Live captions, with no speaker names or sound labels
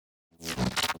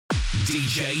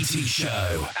DJ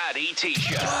T-Show at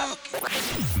E-T-Show.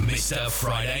 Mr.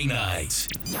 Friday Night.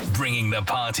 Bringing the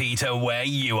party to where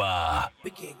you are.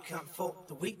 We can come for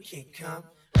the weekend come.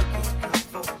 We can come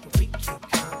for the weekend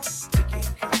come. We can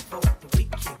come for the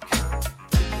weekend come.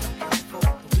 We can come for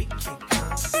the weekend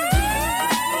come.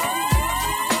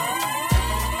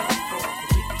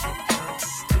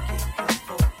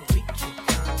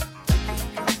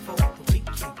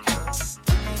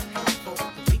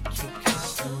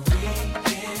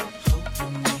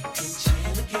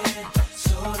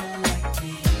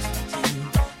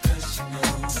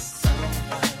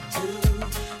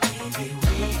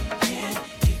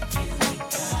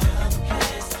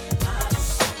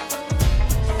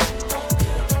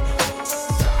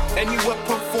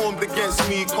 Against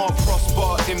me can't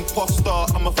prosper,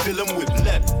 imposter, I'm a villain with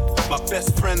lead. My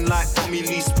best friend like Tommy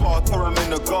Lee Sparta, I'm in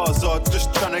the Gaza,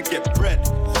 just trying to get bread.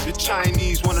 The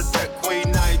Chinese wanna take away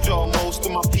Niger, most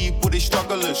of my people they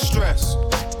struggle and stress.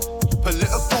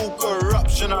 Political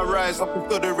corruption, I rise up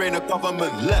until there ain't a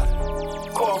government left.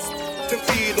 Cost to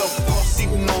feed a boss,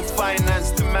 even though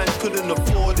finance the man couldn't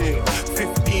afford it.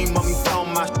 15 mummy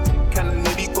found my and I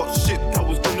nearly got shipped, I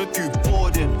was gonna do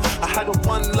boarding. I had a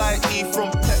one light E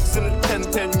from Pex and a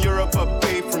 1010 Europe I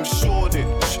pay from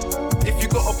Shoreditch. If you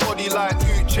got a body like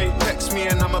Uche, text me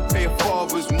and I'ma pay a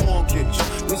father's mortgage.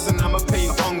 Listen, I'ma pay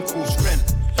your uncle's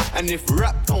rent. And if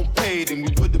rap don't pay, then we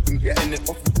would've been getting it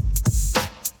off.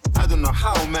 I don't know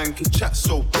how man can chat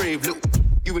so brave. Look,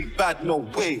 you ain't bad, no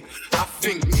way. I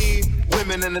think me,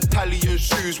 women and Italian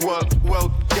shoes work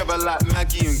well together like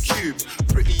Maggie and Cube.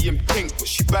 Pretty in pink, but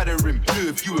she better in blue.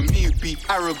 If you and me would be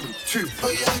arrogant too. Oh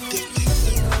yeah, he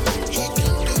can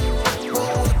do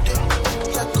more with them.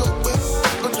 Like a whip,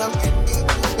 but I'm in it.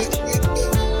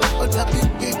 But I'm in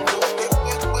it.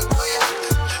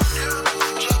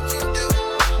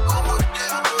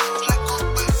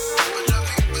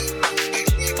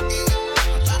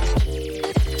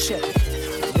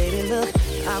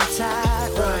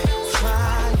 Tired of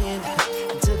trying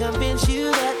to convince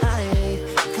you that I ain't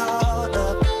caught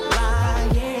up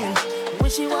lying. When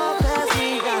she walked past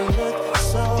me, I looked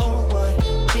so what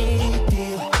big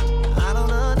deal. I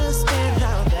don't understand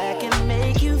how that can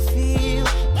make you feel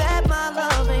that my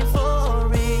love ain't for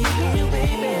real,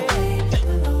 baby.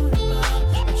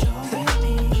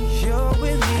 You're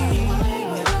with me.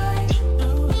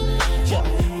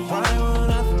 Why would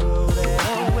I throw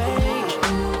that away?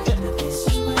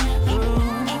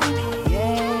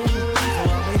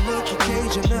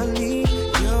 Occasionally,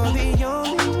 you're the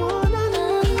only one I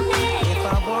know. If I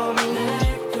want you,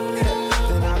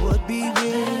 then I would be with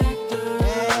you.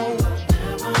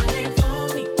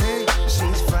 Hey,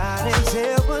 she's fried as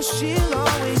hell, but she'll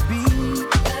always be.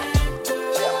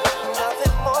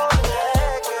 Nothing more than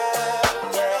that,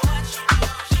 girl.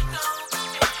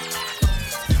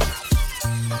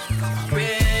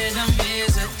 Rhythm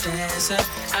is a dancer.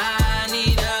 I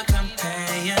need a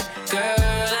companion, girl.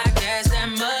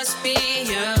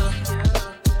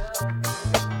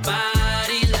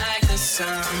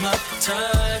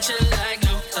 Touch it like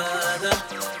no other.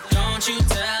 Don't you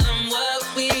tell them what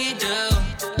we do.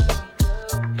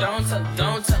 Don't tell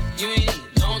them, you ain't need.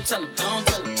 Don't tell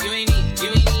them, you ain't need. You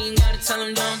ain't gotta tell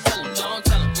them, don't tell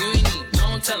them, you ain't need.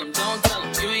 Don't tell them,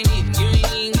 you ain't need. You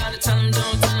ain't gotta tell them,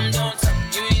 don't tell them,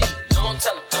 you ain't need. Don't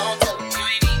tell them, you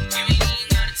ain't need. You ain't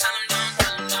gotta tell them,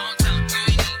 don't tell them, you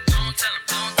ain't need. Don't tell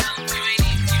them, you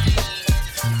ain't need.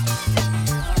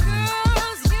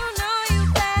 Girls, you know you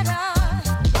better.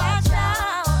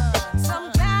 Some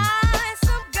guys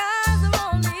are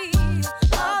only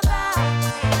about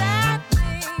that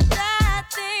thing, that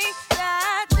thing,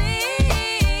 that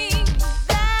thing,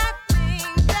 that thing,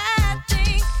 that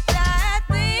thing, that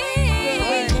thing.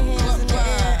 Wave your hands in the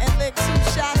air and lick 2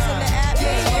 shots in the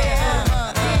atmosphere.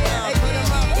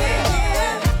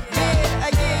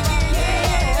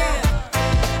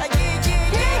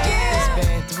 It's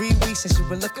been 3 weeks since you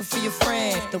were looking for your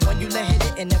friend, the one you let hit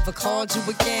it and never called you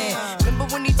again. Remember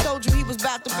when he told you he was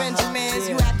about to Benjamins?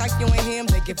 You act like you ain't him,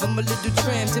 they give him a little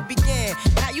trim to begin.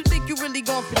 Now you think you really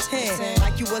gon' pretend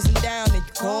like you wasn't down and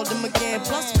you called him again.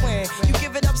 Plus when you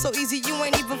give it up so easy, you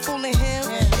ain't even fooling him.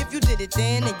 If you did it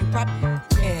then you probably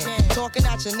talking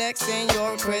out your neck saying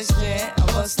you're a Christian, a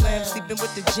Muslim, sleeping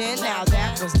with the gin. Now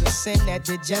that was the sin that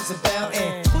did Jezebel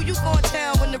in. Who you gon'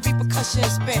 tell when the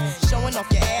repercussions spin? Showing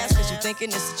off your ass cause you thinking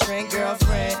it's a trend,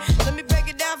 girlfriend. Let me break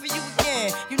it down for you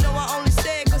again. You know I only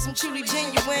say it cause I'm truly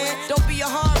genuine. Don't be a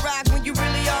hard rock when you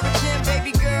really are a gem,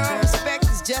 baby girl. Respect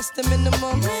is just the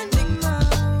minimum.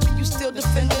 Nigga, you still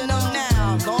defending them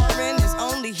now. Lauren is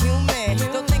only human.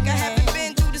 Don't think I haven't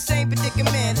been through the same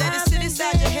predicament. Let it sit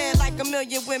inside your head like $1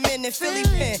 million women in Philly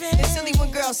pen. It's silly when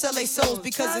girls sell their souls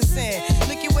because it's sin.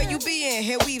 Look at where you be in.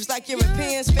 Hair weaves like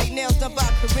Europeans. Fake nails done by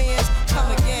Koreans.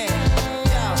 Come again.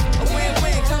 Yo, a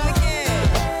win-win. Come again.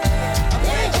 A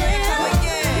win-win. Come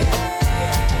again.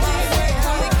 Win-win.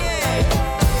 Come again.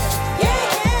 Yeah.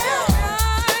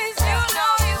 Boys, you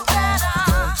know you better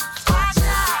watch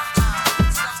out.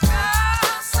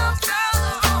 Some girls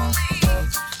are only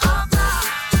about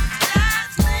that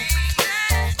thing.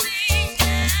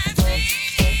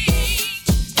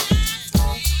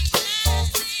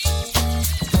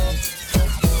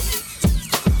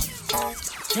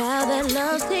 Now that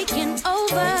love's taking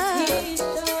over,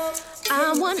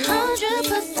 I'm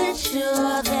 100%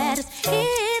 sure that it's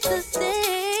here to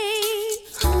stay.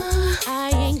 I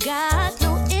ain't got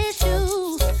no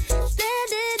issues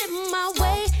standing in my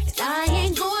way, and I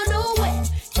ain't going nowhere.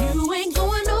 You ain't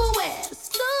going nowhere.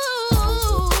 So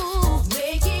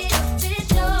make it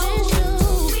official.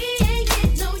 We ain't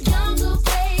get no younger,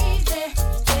 baby,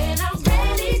 and I'm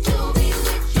ready to be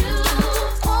with you.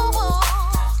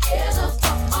 Together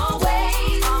for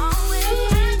always. To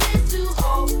have and to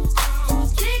hold, to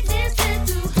sickness and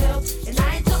to health, and I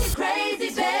ain't talking crazy,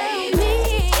 baby.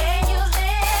 Can you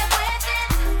live with it?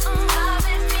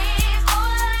 Loving me,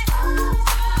 boy. You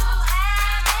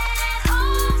have it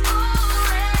all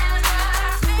forever,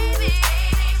 baby.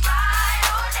 Ride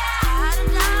or die,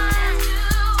 you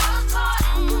was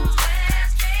born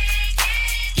with me.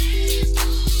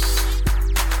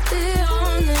 Be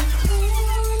honest,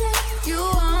 you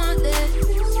want it.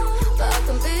 But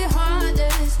can be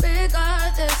hardest,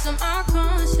 regardless of my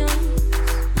conscience.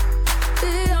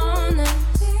 Be honest,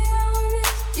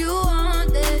 you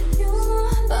want it.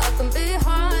 But can be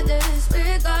hardest,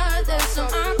 regardless of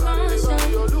my conscience.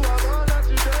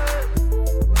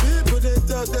 People they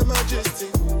talk their majesty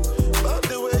about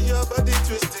the way your body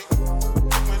twisting.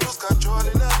 We lose control in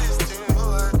this thing,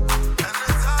 boy. And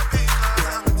it's all because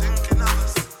I'm thinking of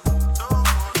us. Don't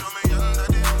hold me under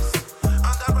this.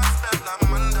 Under respect,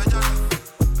 I'm under your love.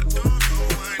 I don't know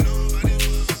why nobody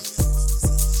was.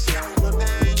 You know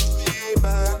they be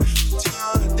bad.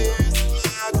 Your days,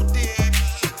 I could deep.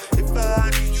 If I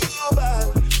do you bad,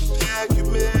 like you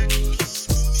make me.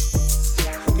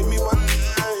 Give me one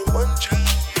time, one try.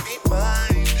 Be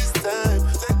mine this time.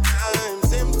 Take time,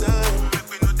 same time. Make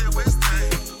we know they waste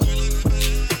time.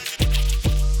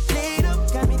 Lead up,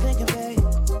 got me thinking, babe.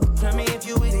 Tell me if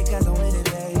you with it, cause I'm with it,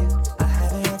 babe. I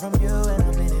haven't heard from you and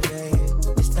I'm in it,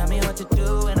 babe. Just tell me what to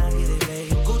do and I hit it,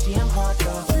 babe. Gucci, I'm hard,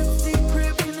 though. 50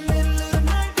 crib in the middle of the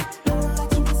night. Don't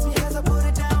let you miss me as I put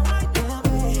it down right now,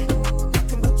 babe.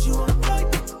 Can put you on a flight.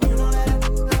 You know that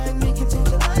I me can change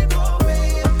your life, oh,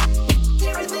 babe.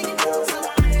 Everything you do is so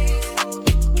amazing.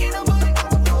 Can't nobody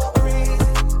go crazy.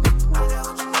 I got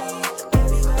what you need.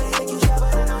 Everybody think you shy,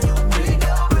 but I know you really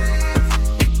know, babe.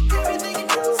 Everything you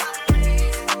do is so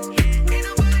amazing. Ain't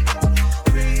nobody go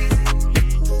crazy.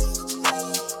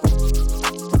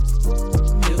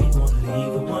 Do you wanna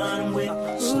leave the one I'm with?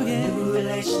 Start a new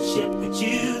relationship with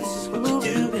you. This is what you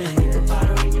do, babe. Get the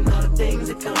power and you know the things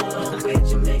that come along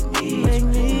with you. Make me,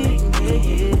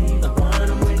 the one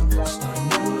I'm with. Start a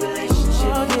new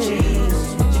relationship with you. This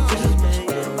is what you do, babe.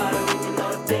 Get the power and you know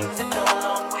the things that come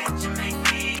along with you. Make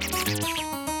me.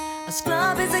 A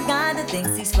scrub is a guy that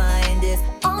thinks he's flying this,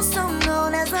 also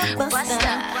known as a buster.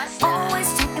 Always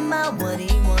talking about what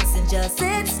he wants and just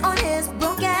sits on his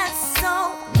broke ass. So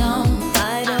no,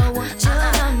 I don't want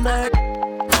your number.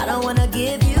 I don't wanna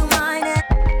give you mine. And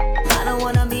I don't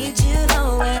wanna meet you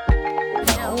nowhere.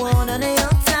 Don't want none of your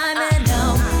time. And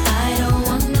no, I don't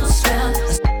want no scrub.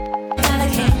 And I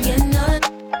can't get none.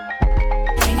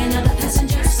 Hanging on the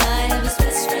passenger side of his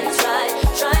best friend's ride,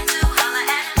 trying to holler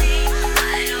at me.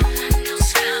 I don't want no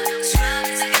scrub. Scrub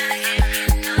is a guy that can't get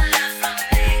no love from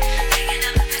me. Hanging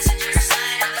on the passenger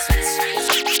side of his best friend's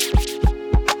ride.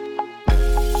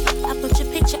 I put your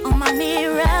picture on my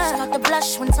mirror. Start to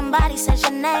blush when somebody says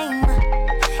your name.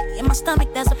 In my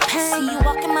stomach there's a pain. See you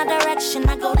walk in my direction,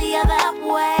 I go the other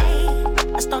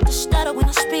way. I start to stutter when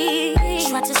I speak.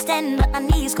 Try to stand but my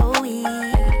knees go weak.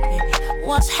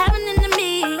 What's happening to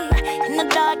me? In the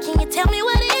dark, can you tell me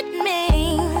what it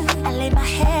means? I lay my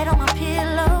head on my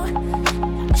pillow,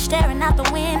 staring out the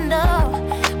window.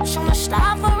 Wish on a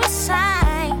star for a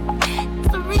sign.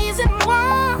 It's the reason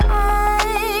why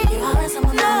you're always on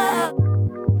my mind.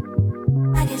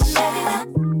 I get shy.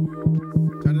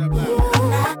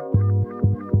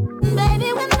 Baby,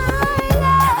 when I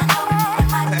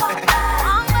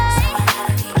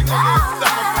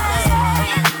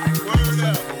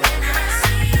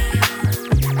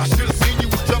I should have seen you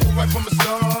was jumping right from the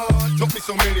start. Taught me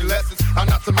so many lessons, how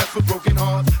not to mess with broken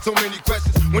hearts. So many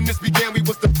questions. When this began, we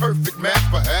was the perfect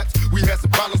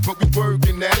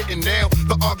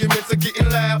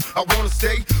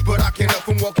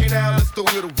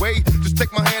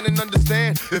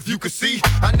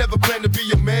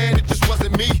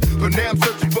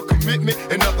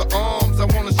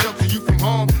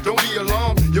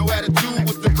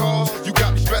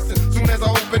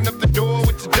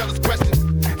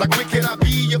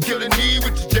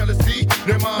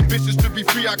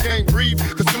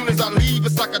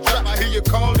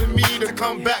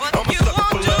come back. I'm a sucker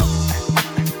for love.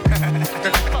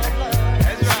 That's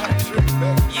right.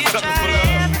 You try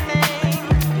everything,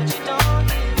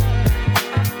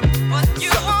 but you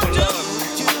don't get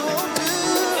what you won't do.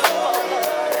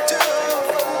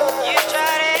 You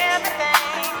tried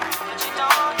everything, but you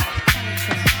don't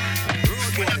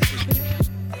get.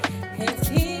 Hey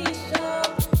Tisha,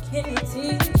 can you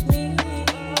teach me?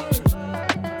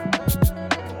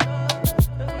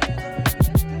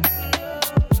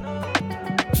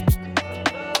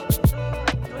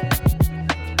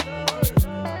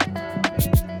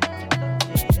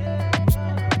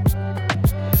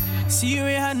 See you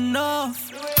ain't had enough.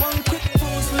 One quick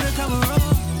pose for the camera.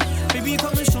 Baby,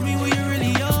 come and show me what you're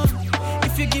really on.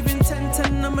 If you're giving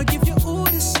 10-10, I'ma give you all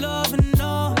this love and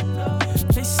all.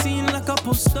 They seem like a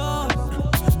poster.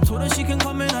 Told her she can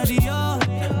come in at the yard.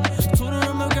 Told her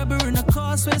I'ma grab her in the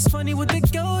car. So it's funny what the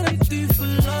girl they do for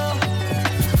love.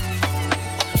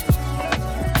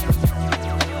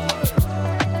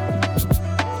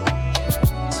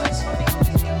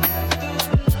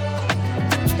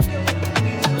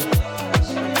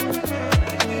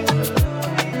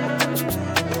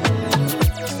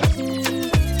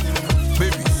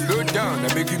 Baby, slow down, I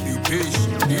beg you be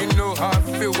patient. Do you know how I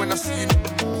feel when I see you?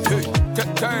 Hey,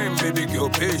 take time, baby girl,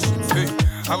 patience. Hey,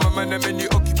 I'm a man of many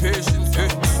occupations. Hey,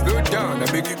 slow down, I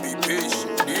beg you be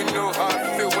patient. Do you know how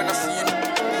I feel when I see you?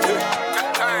 Hey,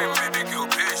 take time, baby girl,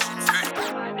 patience. Hey.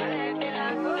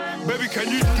 Baby, can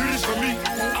you do this for me?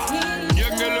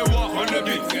 Young girl, walk on the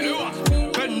beat.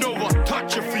 Bend over,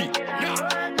 touch your feet.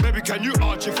 Baby, can you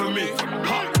arch it for me?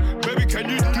 Baby, can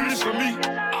you do this for me?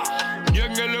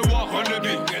 Young girl, walk on the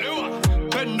beat.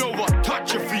 Bend over,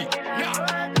 touch your feet.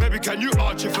 Baby, can you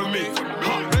arch it for me?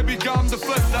 Baby, girl, I'm the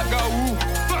first that got woo.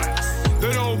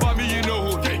 They know about me, you know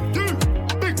who they do.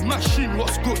 Big machine,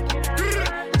 what's good?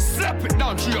 Slap it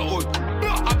down to your hood.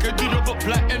 I can do the book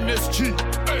like NSG.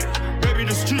 Hey, baby,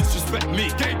 the streets respect me.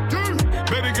 They do.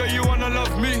 Baby girl, you wanna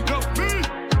love me? Love me.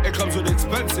 It comes with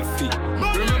expensive fee.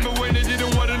 Remember when they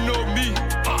didn't wanna know me?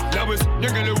 Now it's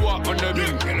you're gonna walk on the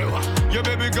beat. Yeah,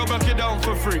 baby girl, back it down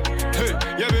for free. Hey,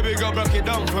 yeah, baby girl, back it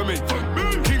down for me.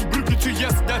 King Brookie to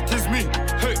yes, that is me.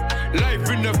 Hey, life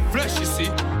in the flesh, you see.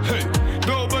 Hey,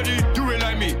 nobody do it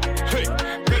like me. Hey,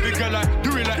 baby girl, I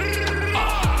do it like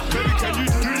baby, can you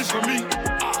do this for me?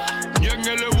 Young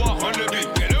girl, walk on the beat.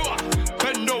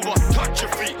 Bend over, touch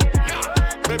your feet.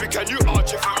 Baby, can you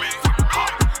arch it for me?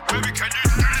 Baby, can you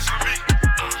do this for me?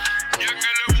 Young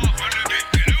girl, walk on the beat.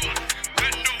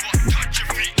 Bend over, touch your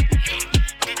feet.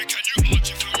 Baby, can you arch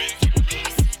it for me?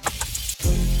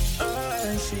 I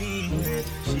see that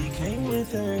she came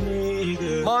with her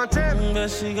nigga. Montana. But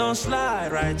she gon'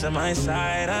 slide right to my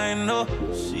side. I know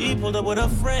she pulled up with her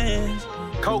friends.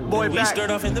 Coke boy We back stirred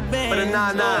off in the band. for the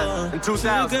 99 in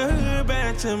 2000. Took her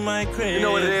back to my crib. You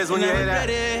know what it is when you hear that.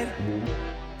 It.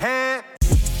 Hand.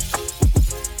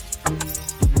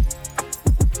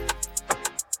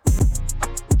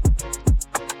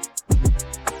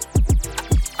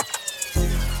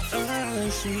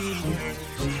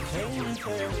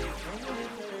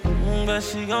 But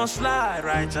she gon' slide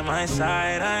right to my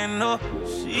side. I know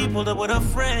she pulled up with her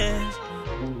friends.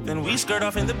 Then we skirt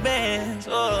off in the Benz.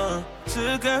 Oh,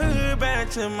 took her back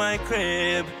to my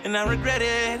crib, and I regret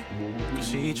it. Cause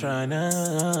she tryna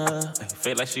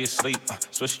feel like she asleep.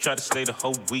 So she tried to stay the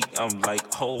whole week. I'm like,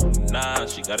 oh nah,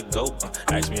 she gotta go.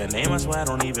 Ask me her name, I swear I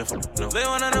don't even know. They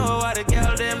wanna know why the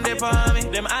girl them dip on me.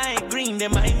 Them I ain't green,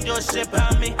 them I ain't just ship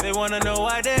on me. They wanna know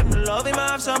why them love him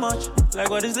off so much. Like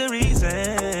what is the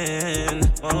reason?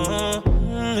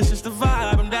 It's just the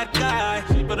vibe, I'm that guy.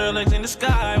 She put her legs in the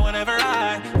sky whenever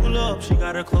I pull up. She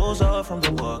got her clothes off from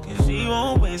the walk, and she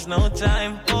won't waste no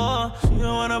time. Oh, she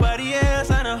don't want nobody else,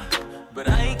 I know. But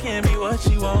I can't be what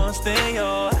she wants. They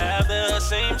all have the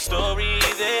same story.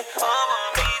 They all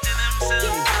want me to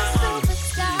themselves.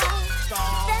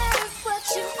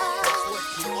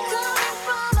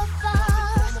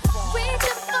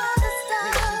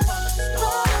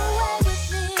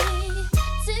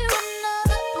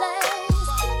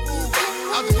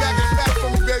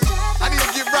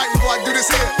 Do this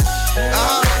here.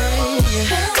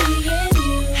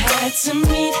 Had to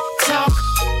meet, talk,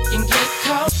 and get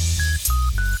caught.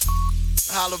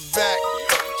 Holla back.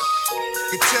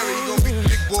 You can tell me you gonna be the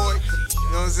big boy. You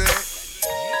know what I'm saying?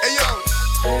 Hey yo,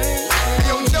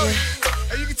 Joey.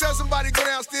 Hey, you can tell somebody to go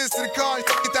downstairs to the car and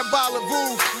get that bottle of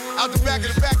boo out the back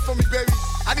of the back for me, baby.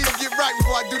 I need to get right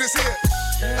before I do this here.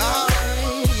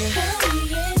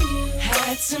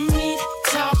 Had to meet,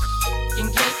 talk,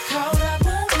 and get caught up.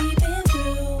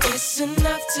 It's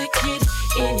enough to get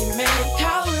any man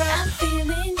caught up. I'm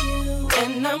feeling you,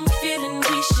 and I'm feeling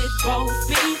we we should both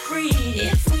be free.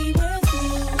 If we were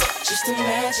through, just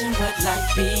imagine what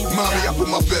life be. Mommy, I put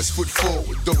my best foot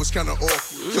forward, though it's kinda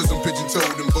awkward, cause I'm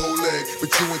pigeon-toed and bow-legged,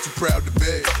 but you ain't too proud to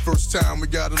beg. First time we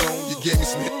got along, you gave me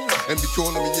some hit, and be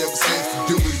calling me ever since to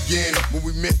do it again. When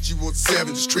we met, you were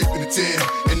 7, just treating a 10,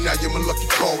 and now you're my lucky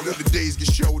call. The days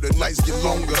get shorter, nights get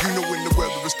longer. You know when the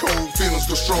weather is cold, feelings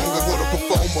go stronger. What a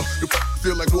performer, the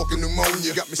feel like walking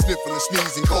pneumonia. Got me sniffling and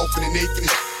sneezing, coughing and aching,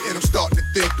 and I'm starting to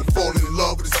think I'm falling in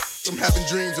love with this. I'm having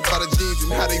dreams about her jeans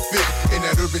and how they fit in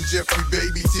that Urban Jeffrey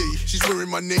baby tee. She's wearing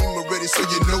my name already, so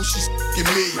you know she's f***ing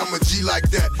me. I'm a G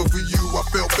like that, but for you, I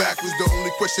fell backwards. The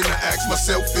only question I ask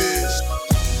myself is,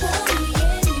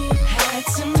 had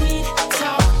to meet,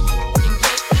 talk, and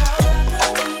get caught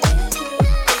up.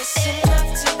 It's enough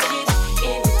to get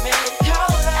any man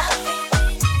caught up.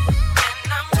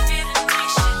 And I'm feeling we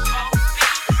should both be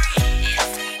free.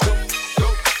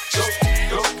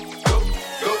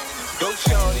 Go,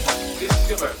 shorty, it's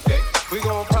your birthday. We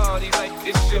gon' party like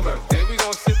it's your birthday. We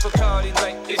gon' sip Bacardi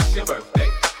like it's your birthday.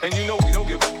 And you know we don't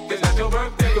give a it's not your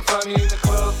birthday. You can find me in the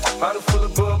club, bottle full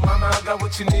of bug. Mama, I got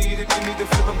what you need if you need to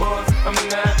fill the bars. I'm in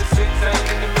the having sex, I ain't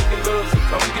in the making love. So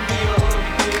come give me a hug,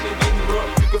 you get it in the rub.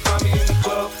 You can find me in the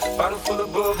club, bottle full of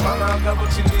bug. Mama, I got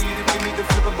what you need if you need to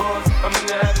fill the bars. I'm in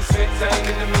the having sex, I ain't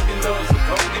in the making love. So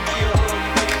come give me a hug,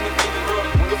 you get it in the rub.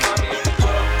 You can find me in the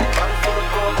club, bottle full of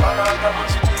bug. Mama, I got what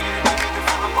you need if you need to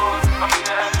fill the bars. I'm in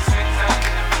the having sex, I ain't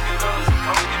in the making love. So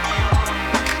come give me a hug.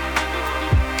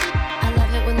 I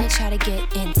love it when they try to get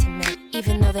intimate,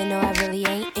 even though they know I really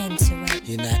ain't into it.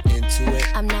 You're not into it?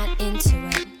 I'm not into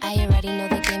it. I already know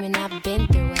the game and I've been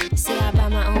through it. See, I buy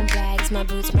my own bags, my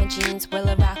boots, my jeans. Will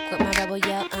I rock with my rebel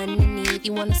yell underneath?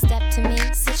 You wanna step to me?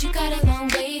 Since you got a long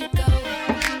way to go.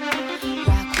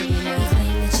 Rock with me, you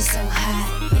claim that you're so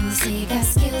hot, and you say you got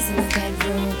skills in the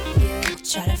bedroom. You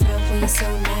try to front when you're so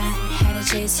not. Had a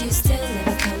chance, you still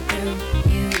never come through.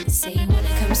 You say you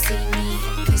wanna come see me,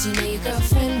 cause you know your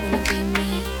girlfriend wanna be me.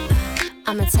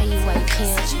 I'ma tell you why you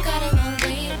can't. Since you got a long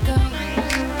way to go.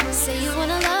 Say you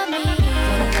wanna love me,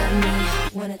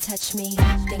 wanna touch me.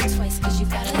 Think twice cause you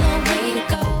got a long way to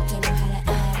go. Don't know how to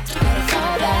act, gotta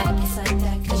fall back. It's like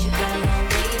that cause you got a long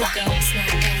way to go. It's not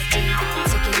that deep,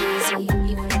 take it easy.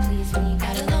 You wanna please me,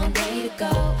 got a long way to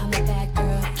go. I'm a bad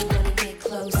girl, you wanna get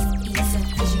close. Ease up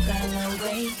cause you got a long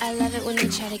way. I love it when they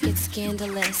try to get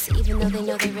scandalous, even though they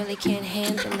know they really can't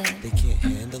handle it. They can't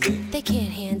handle it? They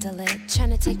can't handle it.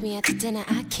 Trying to take me out to dinner,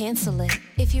 I cancel it.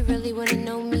 If you really wanna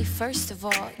know me, first of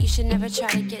all, you should never try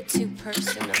to get too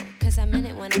personal. Cause I meant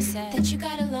it when I said that you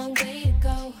got a long way to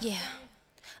go. Yeah.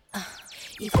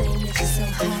 You claim that you're so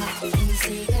hot, and you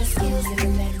say you got skills in the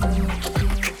bedroom. You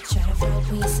try to front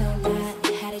when you're so not.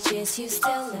 Had a chance, you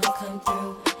still never come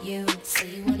through. You say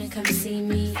you wanna come see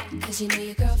me, cause you know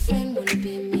your girlfriend wanna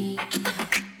be me.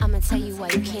 I'ma tell you why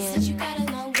you can't. Since you got a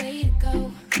long way to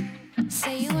go.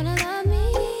 Say you wanna love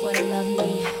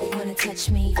me, wanna touch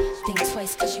me. Think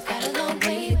twice cause you got a long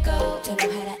way to go. Don't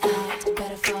know how to act,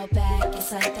 better fall back.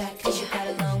 It's like that cause you got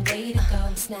a long way to go.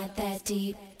 It's not that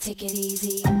deep, take it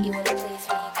easy. You wanna please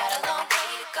me.